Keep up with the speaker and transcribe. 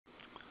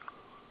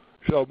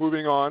So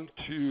moving on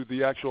to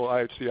the actual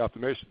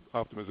IHC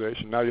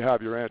optimization. Now you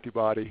have your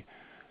antibody,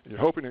 and you're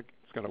hoping it's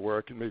going to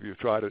work, and maybe you've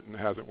tried it and it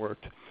hasn't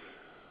worked.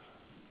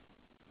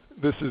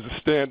 This is a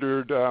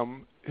standard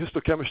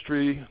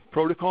histochemistry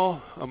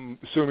protocol. I'm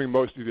assuming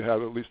most of you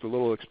have at least a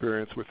little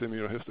experience with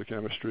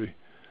immunohistochemistry.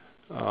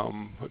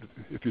 But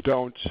if you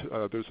don't,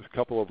 there's a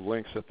couple of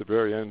links at the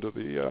very end of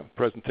the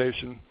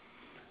presentation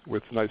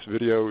with nice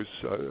videos,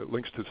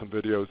 links to some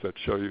videos that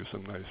show you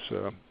some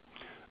nice,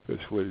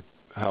 basically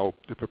how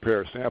to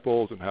prepare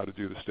samples and how to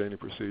do the staining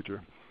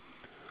procedure.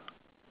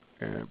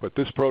 But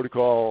this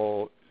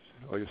protocol,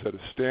 like I said, is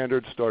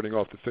standard, starting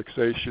off the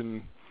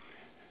fixation,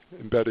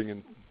 embedding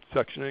and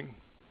sectioning.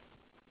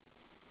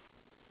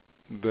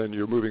 Then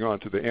you're moving on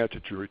to the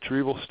antigen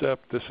retrieval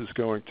step. This is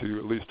going to,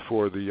 at least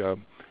for the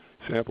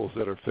samples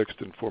that are fixed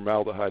in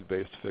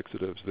formaldehyde-based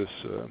fixatives, this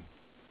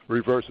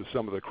reverses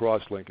some of the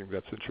cross-linking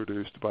that's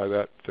introduced by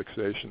that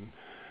fixation,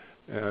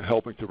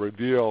 helping to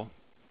reveal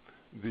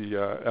the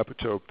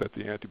epitope that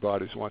the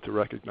antibodies want to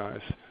recognize.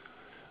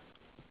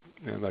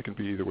 And that can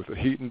be either with a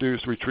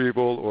heat-induced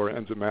retrieval or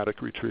enzymatic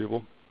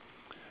retrieval.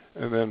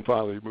 And then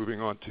finally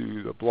moving on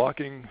to the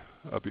blocking,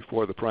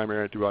 before the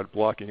primary antibody,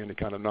 blocking any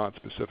kind of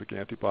non-specific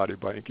antibody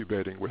by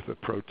incubating with a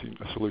protein,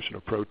 a solution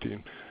of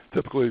protein,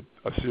 typically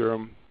a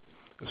serum,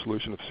 a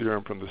solution of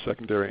serum from the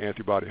secondary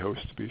antibody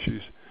host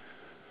species.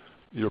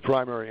 Your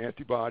primary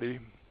antibody,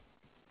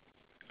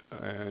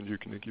 and you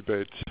can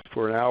incubate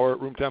for an hour at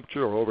room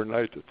temperature or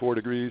overnight at 4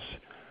 degrees.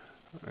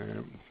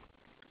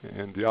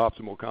 And the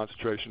optimal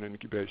concentration and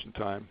incubation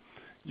time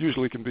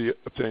usually can be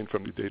obtained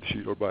from the data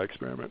sheet or by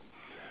experiment.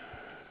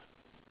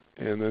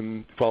 And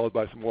then followed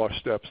by some wash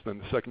steps, then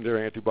the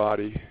secondary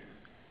antibody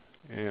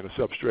and a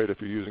substrate if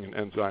you're using an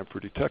enzyme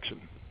for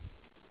detection.